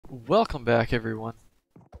Welcome back, everyone.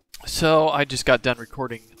 So, I just got done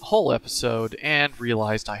recording a whole episode and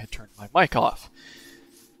realized I had turned my mic off.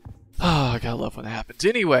 Oh, I gotta love when that happens.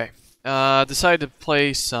 Anyway, decided to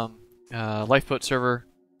play some Lifeboat server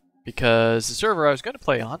because the server I was going to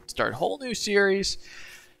play on, start a whole new series,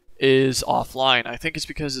 is offline. I think it's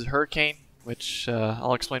because of the hurricane, which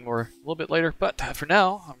I'll explain more a little bit later. But for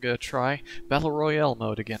now, I'm going to try Battle Royale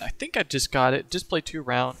mode again. I think I just got it. Just played 2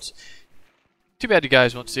 rounds. Too bad you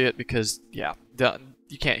guys won't see it because, yeah,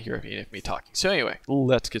 you can't hear me talking. So anyway,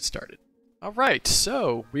 let's get started. Alright,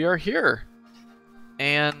 so we are here.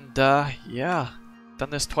 And, yeah, done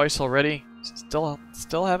this twice already. Still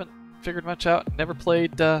haven't figured much out. Never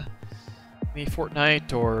played any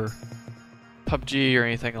Fortnite or PUBG or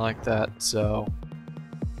anything like that, so...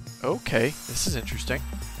 Okay, this is interesting.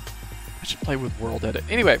 I should play with World Edit.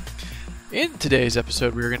 Anyway, in today's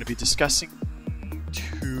episode we are going to be discussing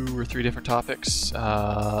 2 or 3 different topics,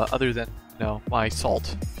 other than, you know, my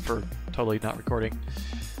salt for totally not recording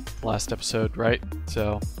the last episode, right?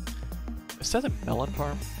 So, is that a melon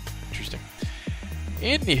farm? Interesting.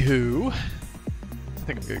 Anywho, I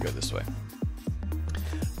think I'm gonna go this way.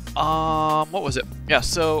 What was it? Yeah,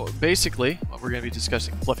 so basically, we're gonna be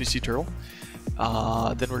discussing FluffySeaTurtle.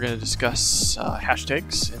 Then we're gonna discuss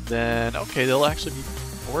hashtags, and then, okay, there'll actually be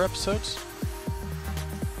 4 episodes.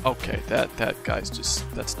 Okay, that guy's just,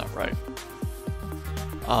 that's not right.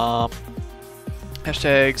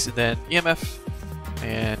 Hashtags, and then EMF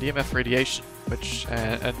and EMF Radiation, which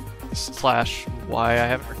and slash why I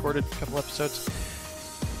haven't recorded a couple episodes,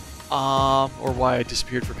 or why I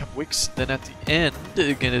disappeared for a couple weeks. Then at the end,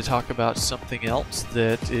 we're going to talk about something else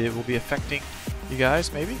that it will be affecting you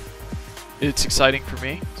guys. Maybe it's exciting for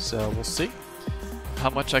me, so we'll see. How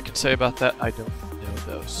much I can say about that, I don't know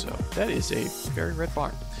though. So that is a very red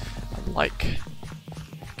barn. I like.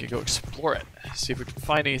 We can go explore it. See if we can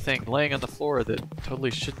find anything laying on the floor that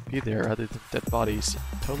totally shouldn't be there other than dead bodies.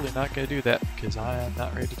 Totally not going to do that because I am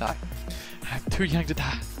not ready to die. I'm too young to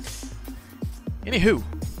die. Anywho,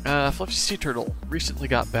 FluffySeaTurtle recently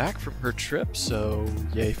got back from her trip, so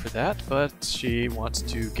yay for that, but she wants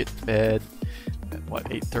to get in bed at, what,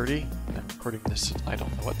 8:30? I'm recording this at I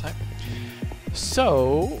don't know what time.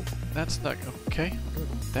 So, that's not... okay,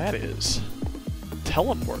 that is...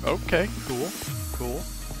 teleport. Okay, cool.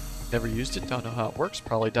 Never used it, don't know how it works.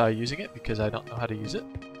 Probably die using it because I don't know how to use it.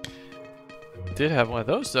 Did have one of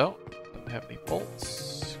those though. Don't have any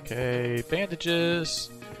bolts. Okay, bandages.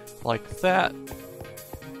 Like that.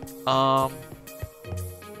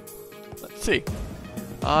 Let's see.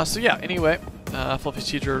 So yeah, anyway,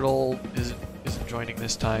 FluffySeaTurtle isn't joining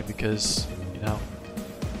this time because, you know,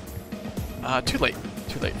 too late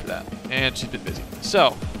for that. And she's been busy.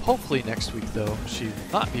 So, hopefully next week though, she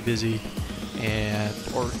will not be busy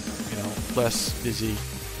or, you know, less busy,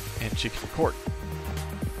 and she can record.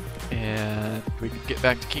 And we can get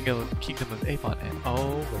back to Kingdom of Avon. And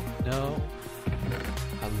oh no,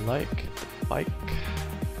 I like the bike.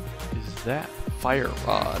 Is that fire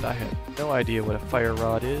rod? I have no idea what a fire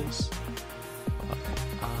rod is.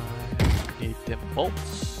 I need them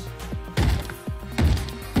bolts.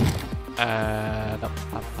 And okay.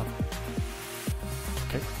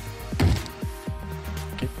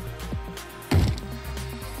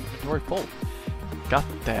 Inventory full. Got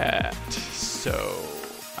that. So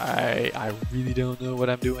I really don't know what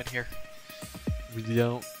I'm doing here. Really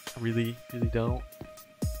don't.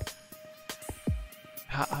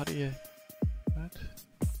 How do you... what?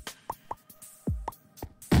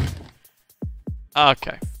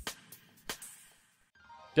 Okay.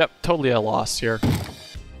 Yep, totally a loss here.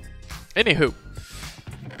 Anywho.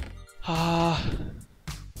 How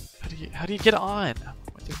do you get on?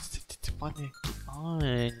 Get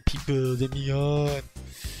on, people, let me on.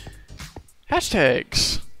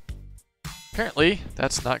 Hashtags. Apparently,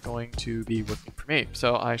 that's not going to be working for me,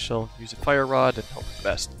 so I shall use a fire rod and hope for the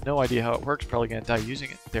best. No idea how it works, probably gonna die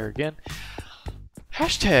using it there again.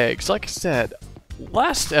 Hashtags, like I said,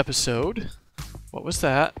 last episode, what was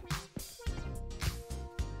that?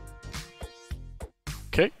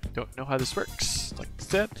 Okay, don't know how this works, like I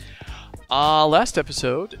said. Last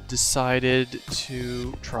episode decided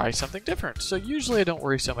to try something different. So usually I don't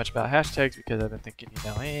worry so much about hashtags because I've been thinking, you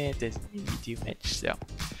know, it doesn't really do much. So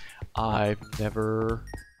I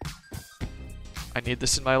need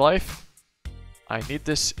this in my life. I need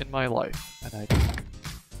this in my life, and I do.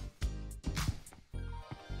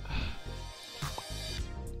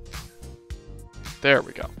 There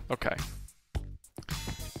we go. Okay.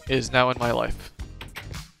 It is now in my life.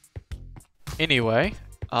 Anyway,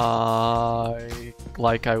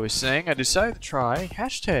 like I was saying, I decided to try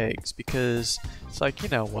hashtags because It's like, you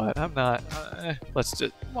know what, I'm not, let's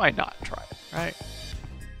just, why not try it, right?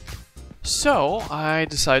 So, I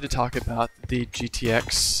decided to talk about the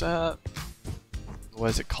GTX, what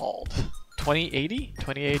is it called? 2080?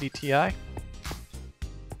 2080 Ti?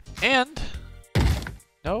 And,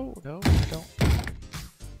 no, I don't.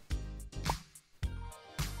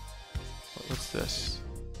 What's this?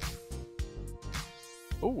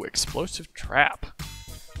 Oh, explosive trap.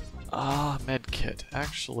 Ah, medkit.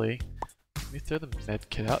 Actually, let me throw the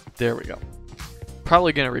medkit out. There we go.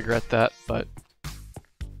 Probably gonna regret that, but...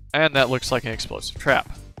 And that looks like an explosive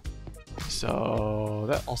trap. So,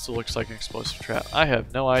 that also looks like an explosive trap. I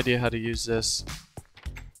have no idea how to use this.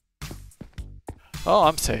 Oh,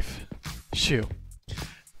 I'm safe. Shoo.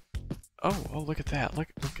 Oh, look at that. Look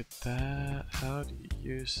at that. How do you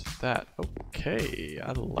use that? Okay,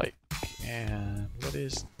 I like. And what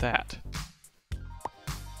is that?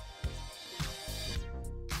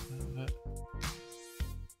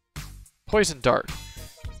 Poison dart.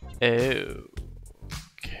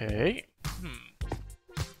 Okay.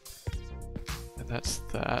 And that's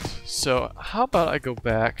that. So, how about I go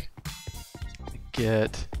back and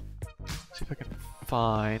get... See if I can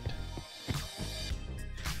find...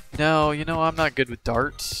 No, you know, I'm not good with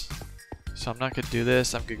darts. So I'm not gonna do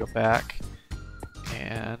this. I'm gonna go back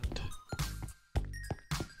and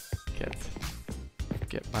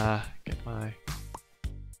get my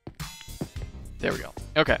there we go.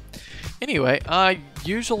 Okay. Anyway,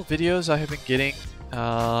 usual videos I have been getting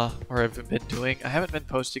or I've been doing. I haven't been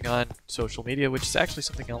posting on social media, which is actually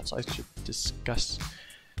something else I should discuss.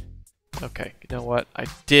 Okay, you know what? I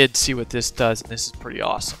did see what this does, and this is pretty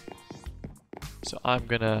awesome. So I'm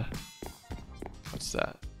gonna... What's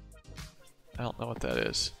that? I don't know what that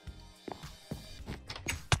is.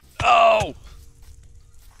 Oh!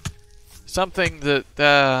 Something that...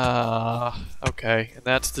 okay, and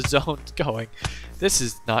that's the zone going. This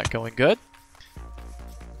is not going good.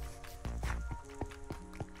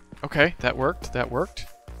 Okay, that worked. That worked.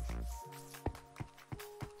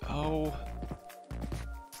 Oh.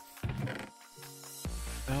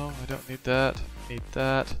 No, I don't need that. Need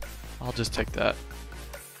that. I'll just take that.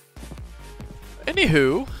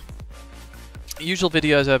 Anywho, usual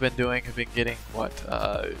videos I've been doing have been getting, what,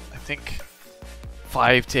 I think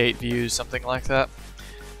 5 to 8 views, something like that.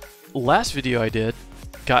 Last video I did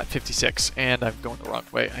got 56, and I'm going the wrong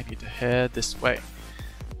way. I need to head this way.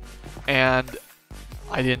 And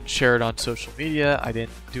I didn't share it on social media. I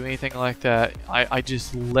didn't do anything like that. I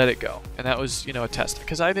just let it go. And that was, you know, a test.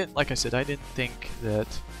 Because I didn't, like I said, I didn't think that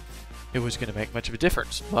it was going to make much of a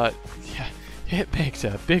difference, but yeah, it makes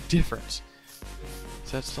a big difference.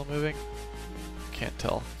 Is that still moving? Can't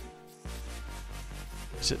tell.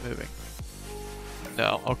 Is it moving?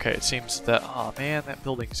 No. Okay, it seems that... Oh man, that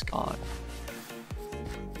building's gone.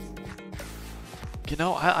 You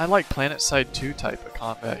know, I like PlanetSide 2 type of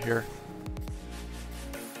combat here.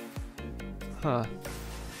 Huh.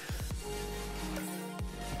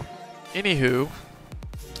 Anywho,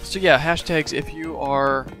 so yeah, hashtags if you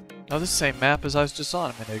are... Oh, this is the same map as I was just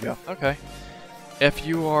on a minute ago. Okay. If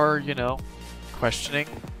you are, you know, questioning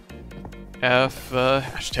if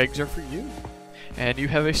hashtags are for you, and you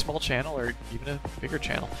have a small channel or even a bigger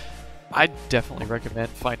channel, I definitely recommend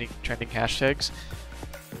finding trending hashtags.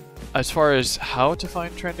 As far as how to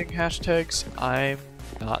find trending hashtags, I'm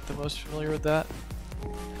not the most familiar with that.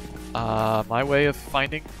 My way of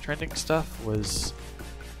finding trending stuff was...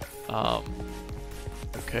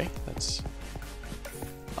 okay, that's...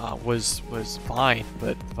 was Vine,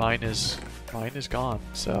 but Vine is gone,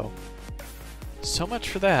 so much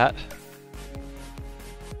for that.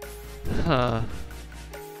 Huh.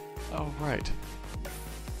 Oh right.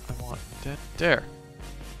 I want that there.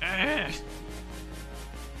 I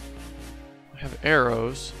have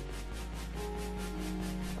arrows.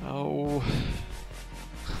 Oh.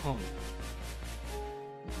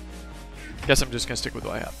 Guess I'm just gonna stick with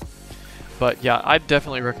what I have. But yeah, I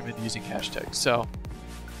definitely recommend using hashtags. So,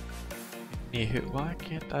 anywho, why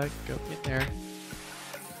can't I go in there?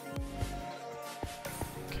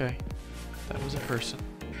 Okay, that was a person.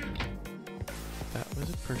 That was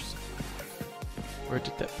a person. Where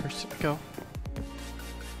did that person go?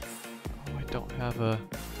 Oh, I don't have a...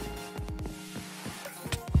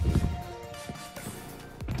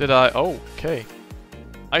 Did I? Oh, okay.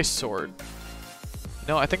 Ice sword.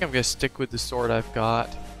 No, I think I'm gonna stick with the sword I've got.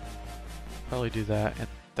 Probably do that and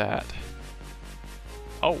that.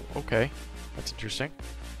 Oh, okay. That's interesting.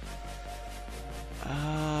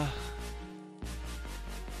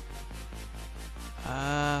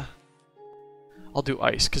 I'll do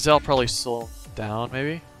ice, because that'll probably slow down,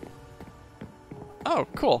 maybe. Oh,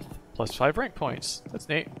 cool. +5 rank points. That's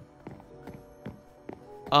neat.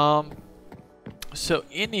 So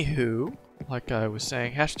anywho, like I was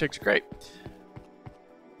saying, hashtags are great.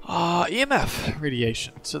 EMF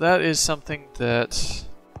radiation. So that is something that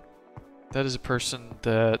is a person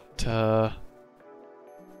that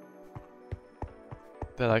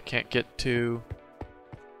that I can't get to.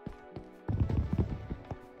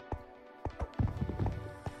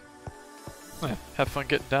 Have fun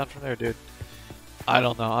getting down from there, dude. I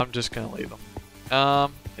don't know. I'm just gonna leave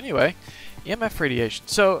them. Anyway, EMF radiation.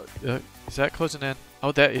 So, is that closing in?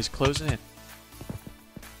 Oh, that is closing in.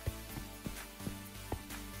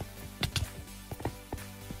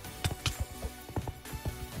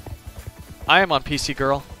 I am on PC,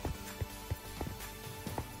 girl.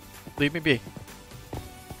 Leave me be.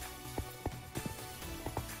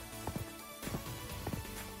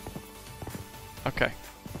 Okay.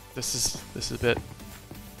 This is a bit.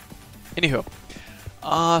 Anywho.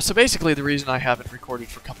 So basically the reason I haven't recorded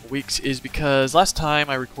for a couple weeks is because last time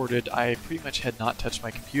I recorded, I pretty much had not touched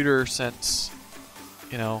my computer since,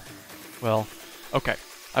 you know, well, okay.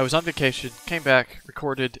 I was on vacation, came back,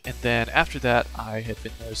 recorded, and then after that I had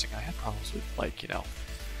been noticing I had problems with, like, you know,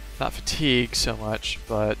 not fatigue so much,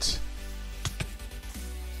 but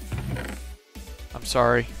I'm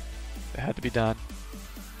sorry. It had to be done.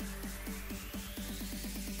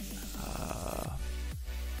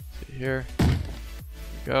 See here.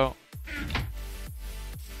 Go.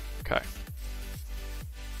 Okay.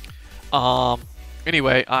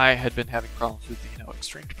 Anyway, I had been having problems with, you know,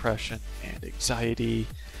 extreme depression and anxiety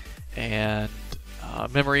and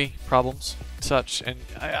memory problems and such. And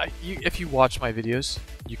if you watch my videos,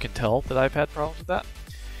 you can tell that I've had problems with that.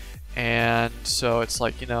 And so it's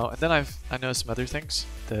like, you know, and then I know some other things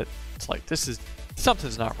that it's like,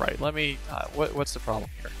 something's not right. Let me, what's the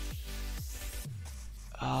problem here?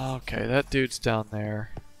 Okay, that dude's down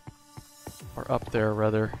there. Or up there,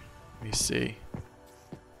 rather. Let me see.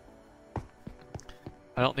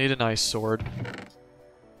 I don't need an ice sword.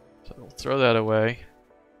 So we'll throw that away.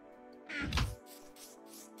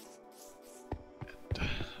 And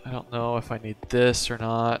I don't know if I need this or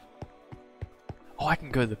not. Oh, I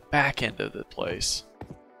can go to the back end of the place.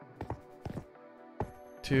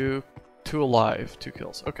 Two alive, 2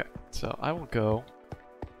 kills. Okay, so I will go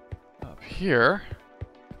up here.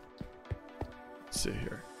 Let's see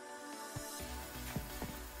here.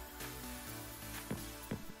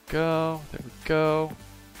 Go. There we go.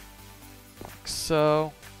 Like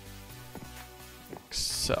so. Like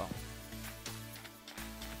so.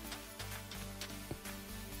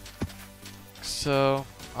 Like so.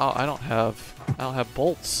 Oh, I don't have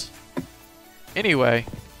bolts. Anyway,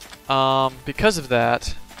 because of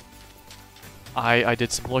that, I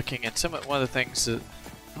did some looking, and one of the things that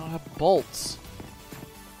I don't have bolts.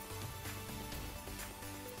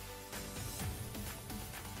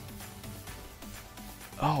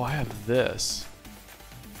 Oh, I have this.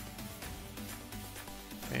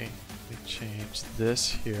 Let me change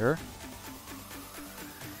this here.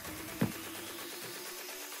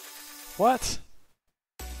 What?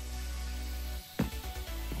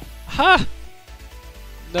 Ha!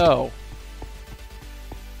 No.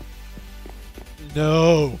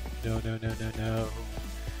 No. No, no, no, no, no.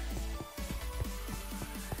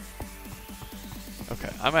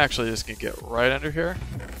 Okay, I'm actually just gonna get right under here.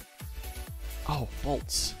 Oh,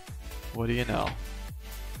 bolts. What do you know?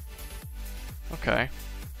 Okay.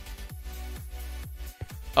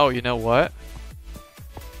 Oh, you know what?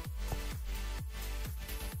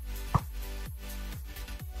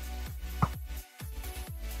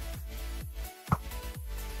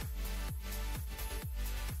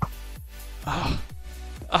 Ah.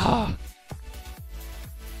 Ah.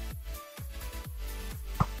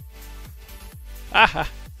 Aha.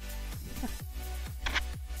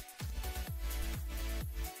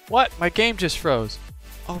 What? My game just froze.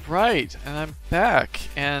 All right, and I'm back,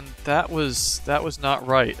 and that was not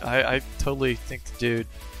right. I totally think the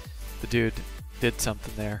dude did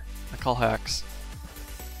something there. I call hacks.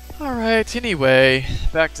 All right. Anyway,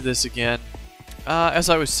 back to this again. As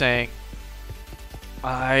I was saying,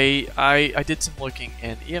 I did some looking,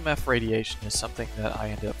 and EMF radiation is something that I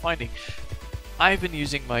ended up finding. I've been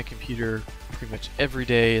using my computer pretty much every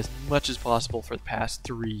day as much as possible for the past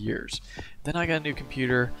 3 years. Then I got a new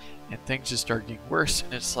computer and things just started getting worse,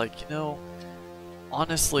 and it's like, you know,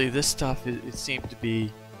 honestly, this stuff, it seemed to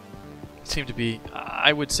be,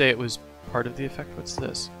 I would say it was part of the effect. What's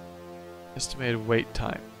this? Estimated wait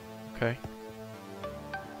time. Okay.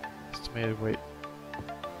 Estimated wait.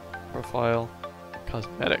 Profile.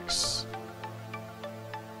 Cosmetics.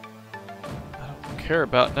 I don't care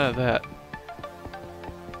about none of that.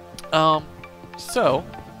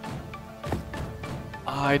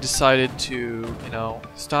 I decided to, you know,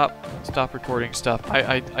 stop recording stuff.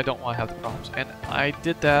 I don't want to have the problems. And I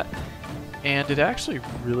did that, and it actually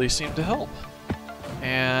really seemed to help.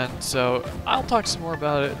 And so I'll talk some more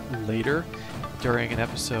about it later during an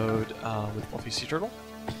episode with FluffySeaTurtle.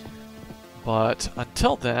 But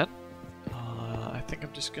until then, I think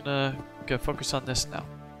I'm just gonna focus on this now.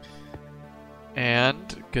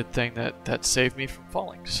 And good thing that saved me from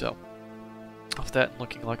falling. So off that and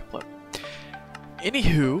looking like a pleb.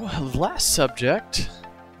 Anywho, last subject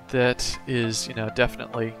that is, you know,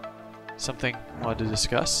 definitely something I wanted to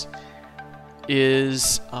discuss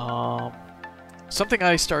is something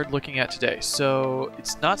I started looking at today. So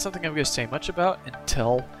it's not something I'm going to say much about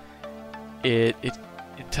until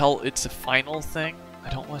it's a final thing.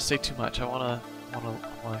 I don't want to say too much. I want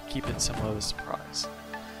to keep it somewhat of a surprise.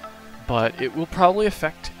 But it will probably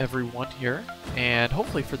affect everyone here, and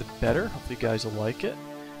hopefully for the better. Hopefully you guys will like it.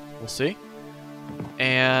 We'll see.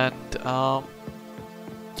 And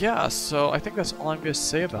yeah, so I think that's all I'm going to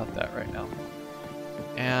say about that right now.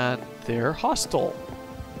 And they're hostile.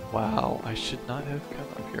 Wow, I should not have come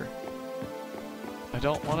up here. I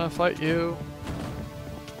don't want to fight you.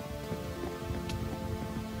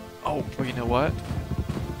 Oh, well, you know what?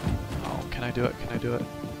 Oh, can I do it? Can I do it?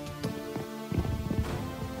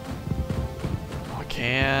 Oh, I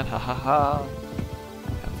can. Ha ha ha.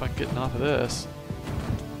 Have fun getting off of this.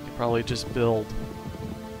 You can probably just build.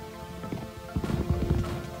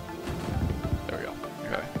 There we go.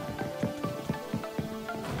 Okay.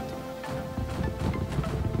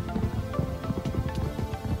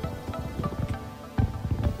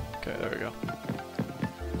 Okay, there we go.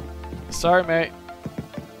 Sorry, mate.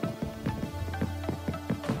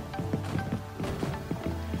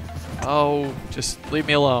 Oh, just leave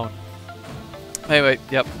me alone. Anyway,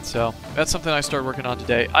 yep, so that's something I started working on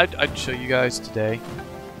today. I'd show you guys today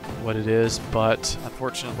what it is, but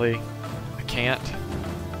unfortunately I can't.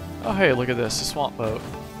 Oh hey, look at this, a swamp boat.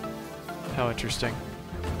 How interesting.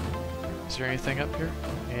 Is there anything up here?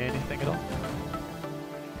 Anything at all?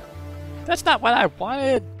 That's not what I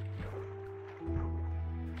wanted!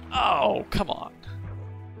 Oh, come on.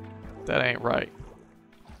 That ain't right.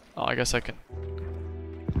 Oh, I guess I can...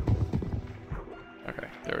 Okay,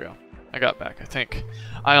 there we go. I got back, I think.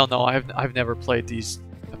 I don't know, I've never played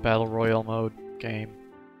a Battle Royale mode game.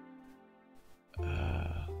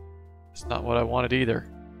 It's not what I wanted either.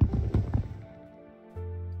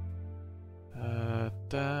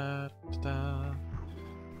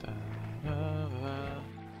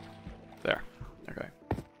 There. Okay.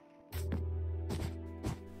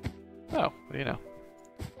 Oh, what do you know?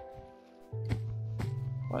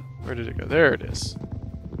 What? Where did it go? There it is.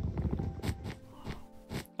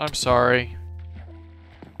 I'm sorry.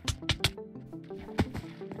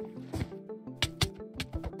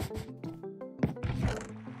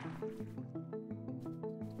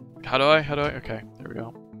 How do I? Okay, there we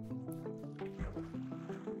go.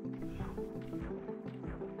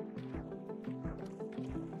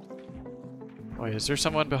 Wait, is there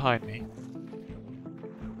someone behind me?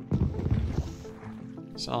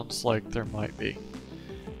 Sounds like there might be.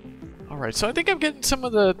 Alright, so I think I'm getting some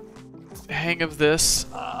of the hang of this.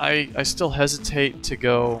 I still hesitate to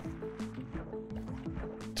go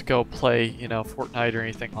play, you know, Fortnite or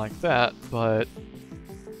anything like that, but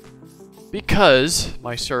because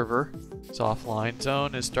my server is offline,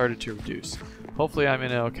 zone has started to reduce. Hopefully I'm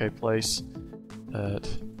in an okay place.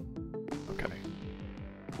 Okay.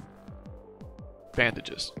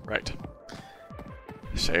 Bandages, right.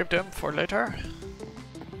 Saved him for later.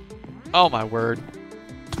 Oh my word.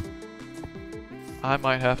 I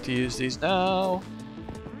might have to use these now.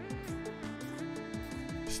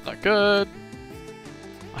 It's not good.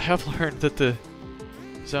 I have learned that the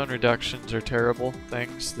zone reductions are terrible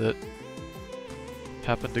things that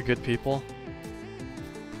happen to good people.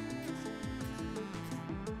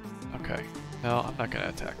 Okay. No, I'm not going to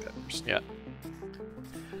attack that person yet.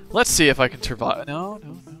 Let's see if I can survive. No.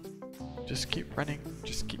 Just keep running.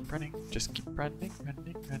 Just keep running. Just keep running.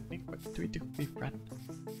 What do we do? We run.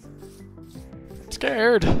 I'm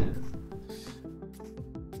scared.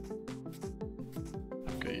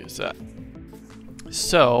 Okay, use that.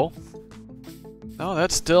 So, no,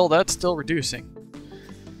 that's still reducing.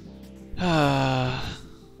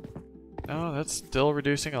 No, that's still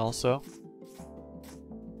reducing also.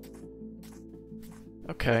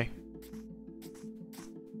 Okay.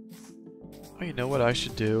 Oh, you know what I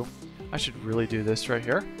should do? I should really do this right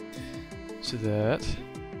here. So that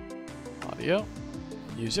audio,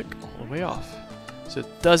 music all the way off. So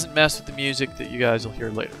it doesn't mess with the music that you guys will hear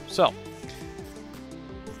later. So,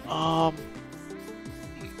 I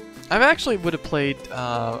actually would have played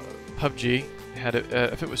PUBG had it,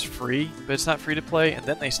 if it was free, but it's not free to play, and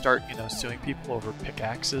then they start, you know, suing people over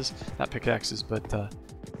pickaxes. Not pickaxes, but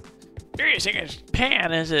you're using a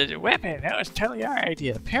pan as a weapon. That was totally our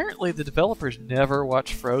idea. Apparently, the developers never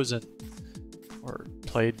watched Frozen or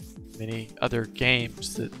played many other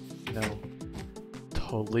games that, you know,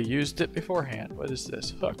 totally used it beforehand. What is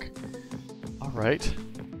this? Hook. Alright.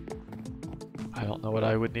 I don't know what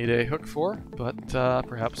I would need a hook for, but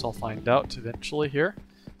perhaps I'll find out eventually here.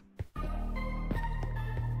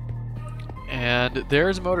 And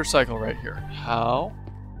there's a motorcycle right here. How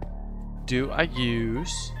do I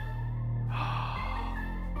use...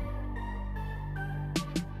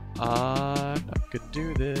 I'm not gonna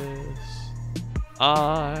do this.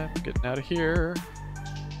 I'm getting out of here.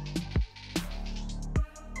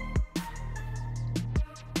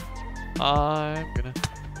 I'm gonna...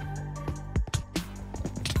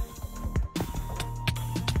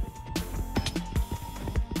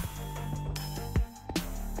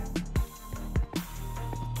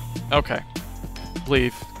 Okay.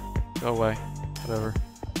 Leave. Go away. Whatever.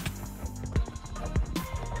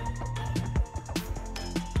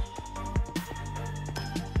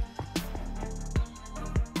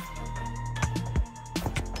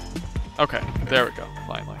 Okay, there we go,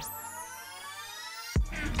 finally.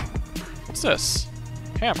 What's this?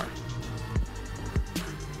 Hammer.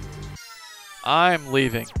 I'm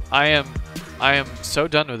leaving. I am so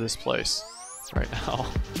done with this place right now.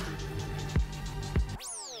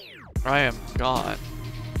 I am gone.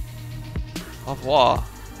 Au revoir.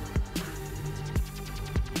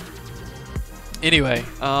 Anyway,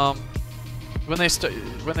 when they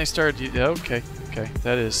started, okay,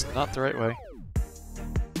 that is not the right way.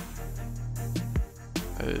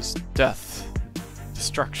 That is death,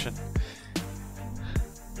 destruction.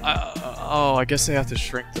 Oh, I guess they have to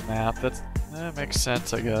shrink the map. That makes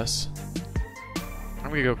sense, I guess. I'm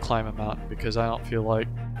gonna go climb a mountain because I don't feel like.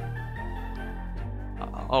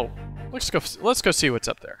 Oh, let's go see what's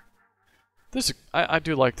up there. I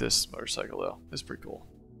do like this motorcycle though. It's pretty cool.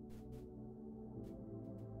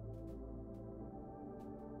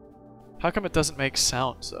 How come it doesn't make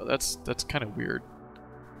sounds though? That's kind of weird.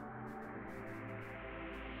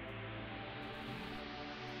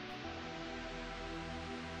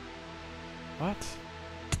 What?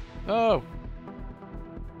 Oh.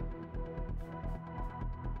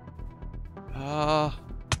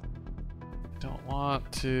 Don't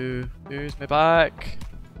want to use my bike.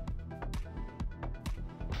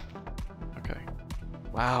 Okay.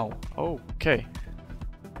 Wow. Okay.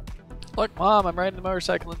 Look, Mom, I'm riding the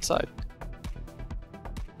motorcycle inside.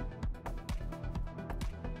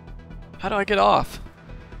 How do I get off?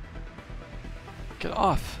 Get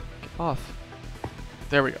off. Get off.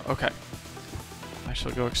 There we go. Okay. I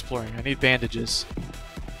shall go exploring. I need bandages.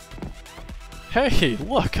 Hey,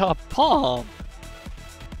 look, a palm!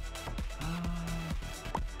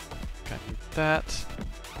 I need that.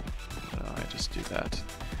 No, I just do that.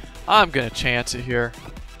 I'm gonna chance it here.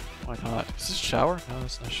 Why not? Is this a shower? No,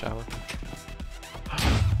 it's not a shower.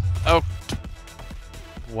 Oh!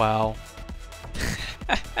 Wow.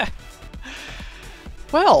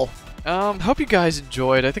 Well, hope you guys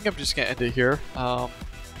enjoyed. I think I'm just gonna end it here.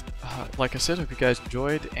 Like I said, hope you guys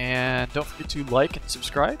enjoyed, and don't forget to like and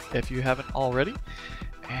subscribe if you haven't already.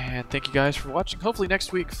 And thank you guys for watching. Hopefully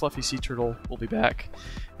next week, FluffySeaTurtle will be back.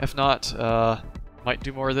 If not, might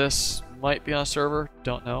do more of this. Might be on a server.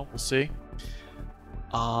 Don't know. We'll see.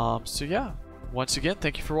 So yeah, once again,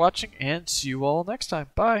 thank you for watching, and see you all next time.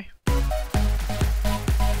 Bye.